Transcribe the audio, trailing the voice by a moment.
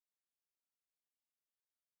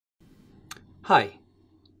Hi,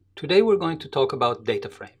 today we're going to talk about data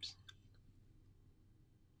frames.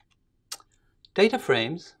 Data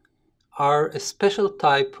frames are a special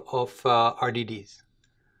type of RDDs.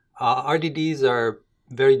 RDDs are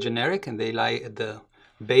very generic and they lie at the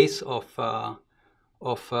base of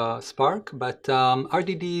Spark, but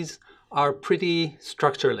RDDs are pretty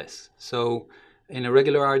structureless. So in a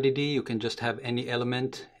regular RDD, you can just have any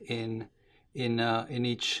element in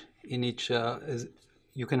each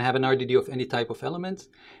you can have an RDD of any type of elements,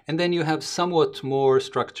 and then you have somewhat more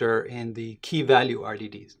structure in the key value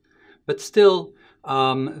RDDs. But still,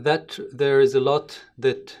 that there is a lot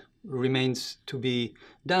that remains to be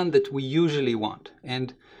done that we usually want.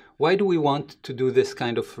 And why do we want to do this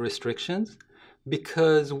kind of restrictions?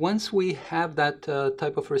 Because once we have that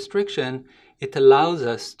type of restriction, it allows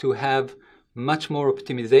us to have much more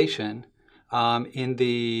optimization in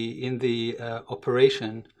the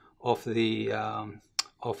operation of the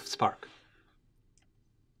of Spark.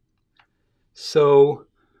 So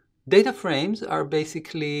data frames are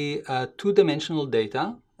basically two-dimensional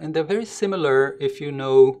data, and they're very similar if you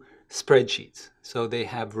know spreadsheets. So they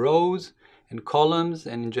have rows and columns,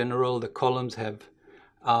 and in general the columns have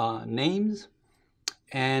names,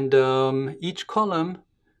 and each column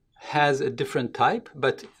has a different type,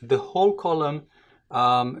 but the whole column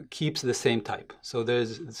keeps the same type. So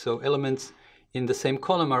elements in the same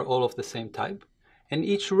column are all of the same type, and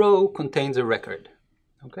each row contains a record.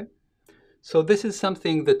 Okay, so this is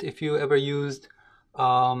something that if you ever used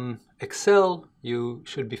Excel, you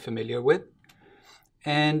should be familiar with.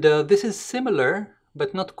 And this is similar,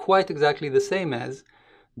 but not quite exactly the same as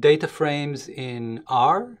data frames in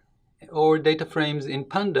R or data frames in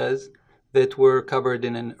pandas that were covered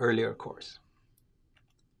in an earlier course.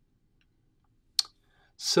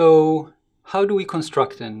 So how do we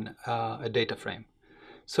construct a data frame?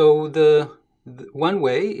 So the one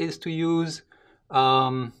way is to use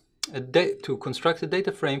to construct a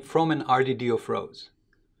data frame from an RDD of rows.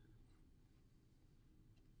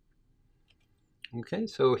 Okay,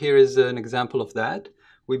 so here is an example of that.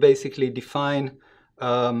 We basically define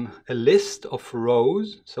a list of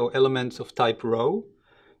rows, so elements of type row,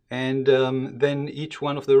 and then each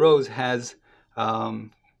one of the rows has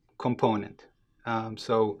component.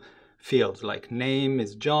 So fields like name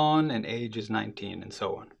is John and age is 19 and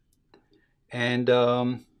so on. And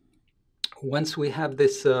once we have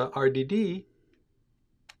this RDD,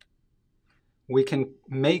 we can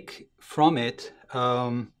make from it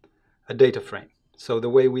a data frame. So the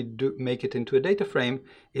way we make it into a data frame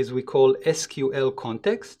is we call SQL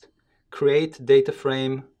context, create data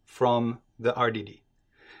frame from the RDD.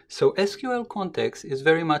 So SQL context is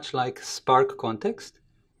very much like Spark context.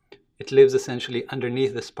 It lives essentially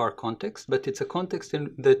underneath the Spark context, but it's a context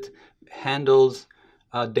that handles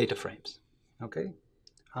data frames. Okay,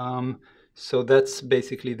 so that's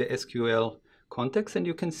basically the SQL context, and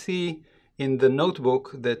you can see in the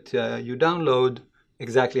notebook that you download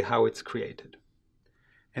exactly how it's created.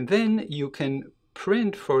 And then you can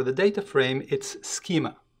print for the data frame its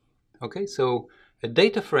schema. Okay, so a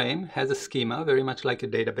data frame has a schema, very much like a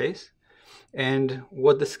database. And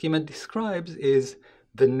what the schema describes is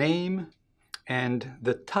the name and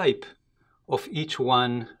the type of each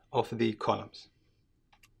one of the columns.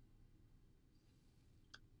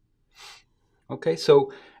 Okay,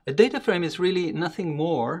 so a data frame is really nothing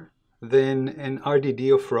more than an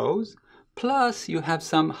RDD of rows, plus you have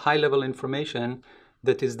some high-level information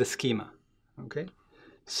that is the schema. Okay,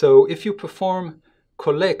 so if you perform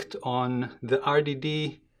collect on the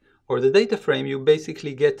RDD or the data frame, you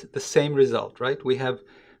basically get the same result, right? We have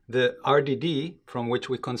the RDD from which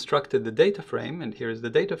we constructed the data frame, and here is the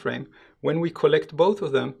data frame. When we collect both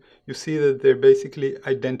of them, you see that they're basically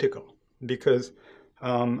identical, because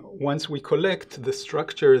once we collect, the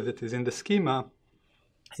structure that is in the schema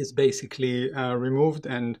is basically removed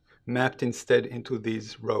and mapped instead into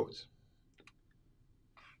these rows.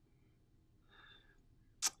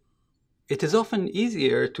 It is often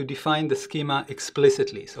easier to define the schema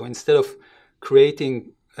explicitly. So instead of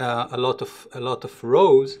creating a lot of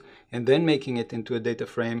rows and then making it into a data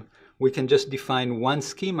frame, we can just define one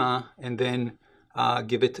schema and then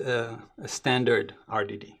give it a standard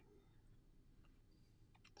RDD.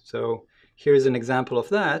 So here's an example of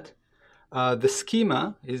that. The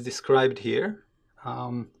schema is described here.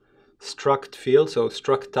 Struct field, so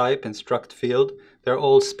struct type and struct field, they're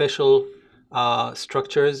all special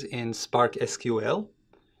structures in Spark SQL.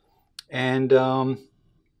 And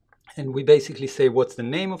we basically say what's the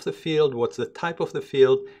name of the field, what's the type of the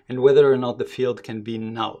field, and whether or not the field can be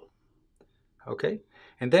null. Okay?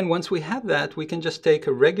 And then once we have that, we can just take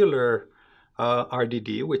a regular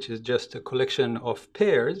RDD, which is just a collection of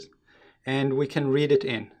pairs, and we can read it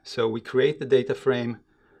in. So we create the data frame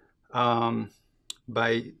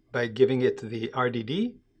by giving it the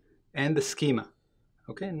RDD and the schema.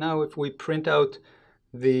 Okay, now if we print out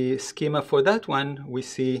the schema for that one, we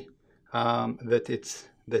see that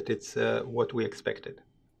it's what we expected.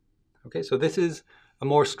 Okay, so this is a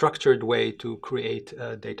more structured way to create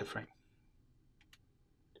a data frame.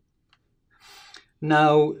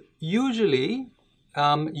 Now, usually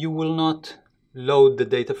you will not load the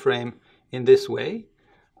data frame in this way.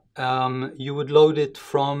 You would load it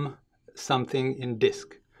from something in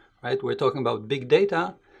disk, right? We're talking about big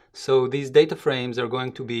data, so these data frames are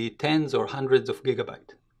going to be tens or hundreds of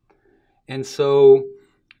gigabytes. And so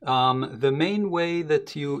the main way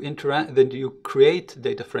that you create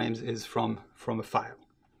data frames is from a file.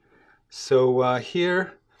 So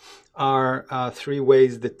here are three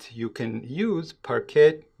ways that you can use: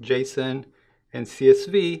 Parquet, JSON, and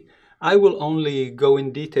CSV. I will only go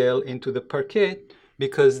in detail into the Parquet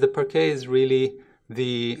because the Parquet is really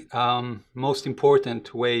the most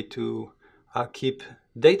important way to keep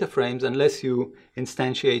data frames unless you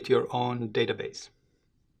instantiate your own database.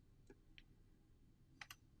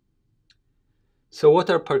 So what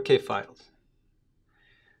are Parquet files?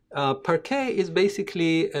 Parquet is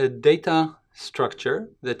basically a data structure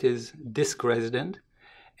that is disk resident,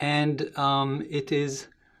 and it is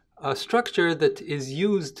a structure that is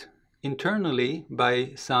used internally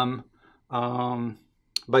by some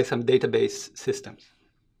database systems.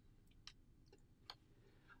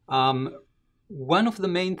 One of the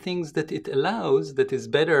main things that it allows that is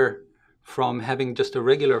better from having just a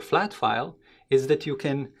regular flat file is that you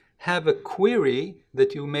can have a query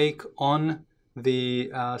that you make on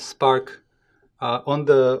the Spark on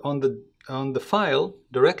the file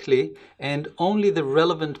directly, and only the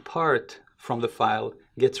relevant part from the file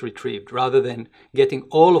gets retrieved, rather than getting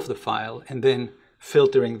all of the file and then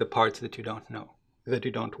filtering the parts that you don't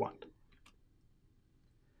want.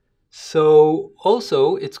 So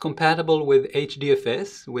also it's compatible with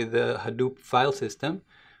HDFS, with the Hadoop file system,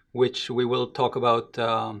 which we will talk about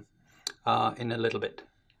in a little bit.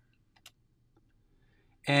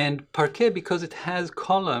 And Parquet, because it has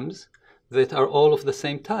columns that are all of the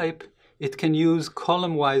same type, it can use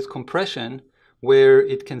column-wise compression, where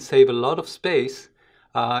it can save a lot of space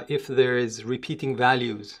if there is repeating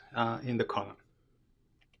values in the column.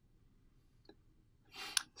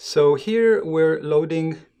 So here we're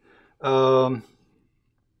loading a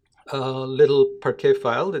little Parquet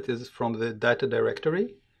file that is from the data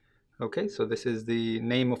directory. Okay, so this is the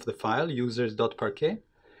name of the file, users.parquet.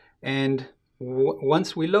 And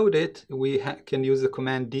once we load it, we can use the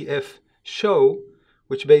command df show,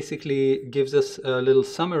 which basically gives us a little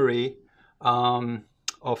summary of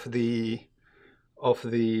the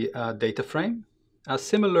data frame,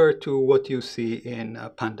 similar to what you see in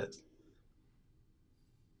pandas.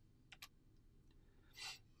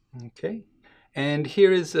 Okay, and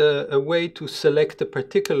here is a way to select a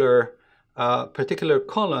particular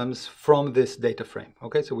columns from this data frame.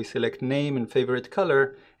 Okay, so we select name and favorite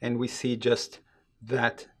color, and we see just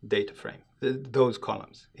that data frame, those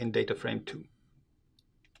columns in data frame 2.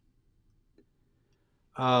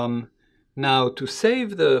 Now to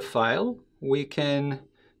save the file, we can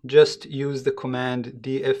just use the command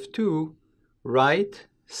df2 write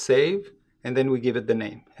save, and then we give it the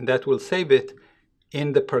name, and that will save it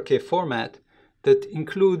in the Parquet format that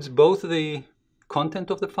includes both the content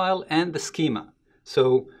of the file and the schema.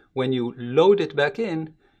 So when you load it back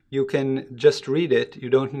in, you can just read it. You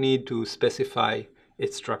don't need to specify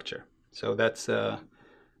its structure. So that's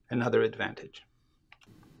another advantage.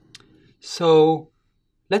 So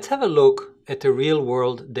let's have a look at a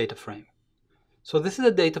real-world data frame. So this is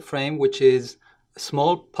a data frame which is a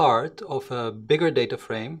small part of a bigger data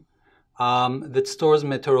frame that stores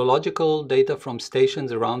meteorological data from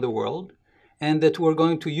stations around the world, and that we're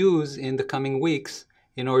going to use in the coming weeks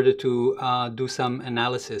in order to do some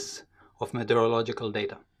analysis of meteorological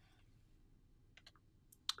data.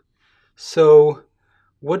 So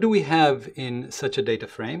what do we have in such a data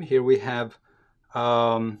frame? Here we have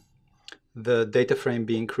the data frame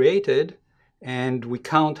being created, and we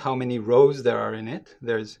count how many rows there are in it.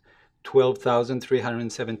 There's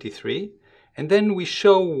 12,373, and then we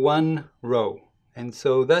show one row. And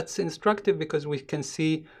so that's instructive because we can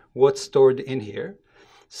see what's stored in here.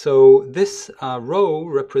 So this row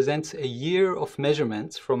represents a year of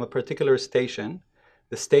measurements from a particular station.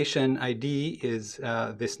 The station ID is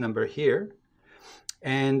this number here.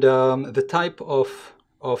 And the type of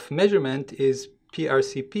measurement is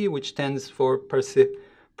PRCP, which stands for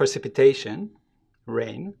precipitation,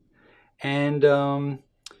 rain. And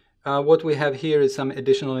what we have here is some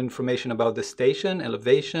additional information about the station,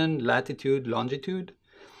 elevation, latitude, longitude.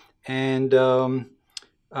 And then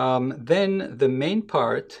the main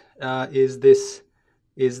part is this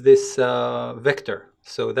vector.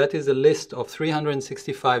 So that is a list of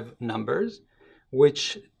 365 numbers,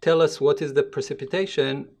 which tell us what is the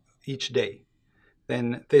precipitation each day.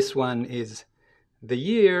 Then this one is the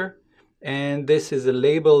year, and this is a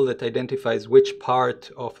label that identifies which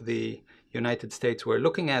part of the United States we're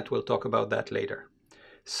looking at. We'll talk about that later.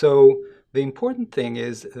 So the important thing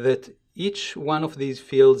is that each one of these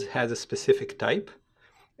fields has a specific type,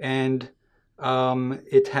 and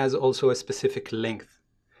it has also a specific length.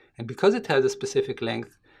 And because it has a specific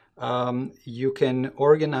length, you can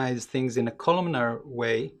organize things in a columnar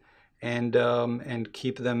way and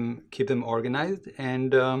keep them organized.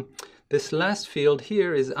 And this last field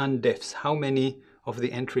here is undefs, how many of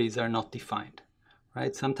the entries are not defined,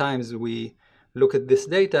 right? Sometimes we look at this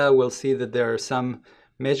data, we'll see that there are some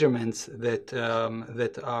measurements that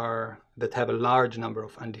have a large number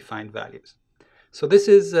of undefined values. So this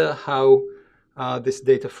is how this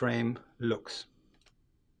data frame looks.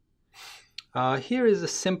 Here is a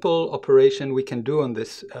simple operation we can do on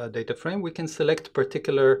this data frame. We can select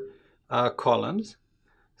particular columns.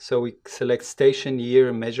 So we select station,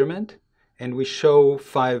 year, measurement, and we show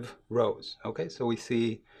 5 rows. Okay, so we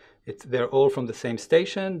see they're all from the same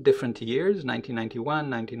station, different years, 1991,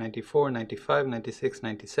 1994, 95, 96,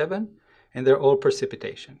 97, and they're all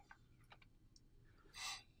precipitation.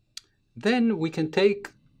 Then we can take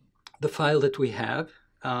the file that we have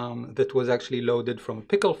that was actually loaded from a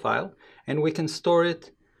pickle file, and we can store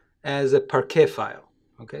it as a parquet file.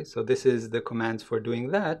 Okay, so this is the commands for doing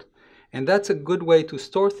that, and that's a good way to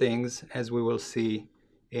store things, as we will see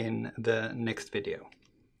in the next video.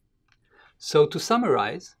 So to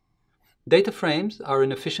summarize, data frames are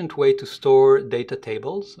an efficient way to store data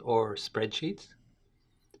tables or spreadsheets.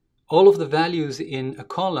 All of the values in a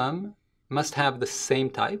column must have the same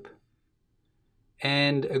type.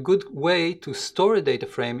 And a good way to store a data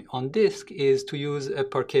frame on disk is to use a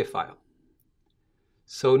parquet file.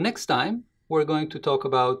 So next time, we're going to talk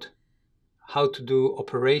about how to do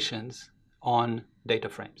operations on data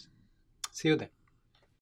frames. See you then.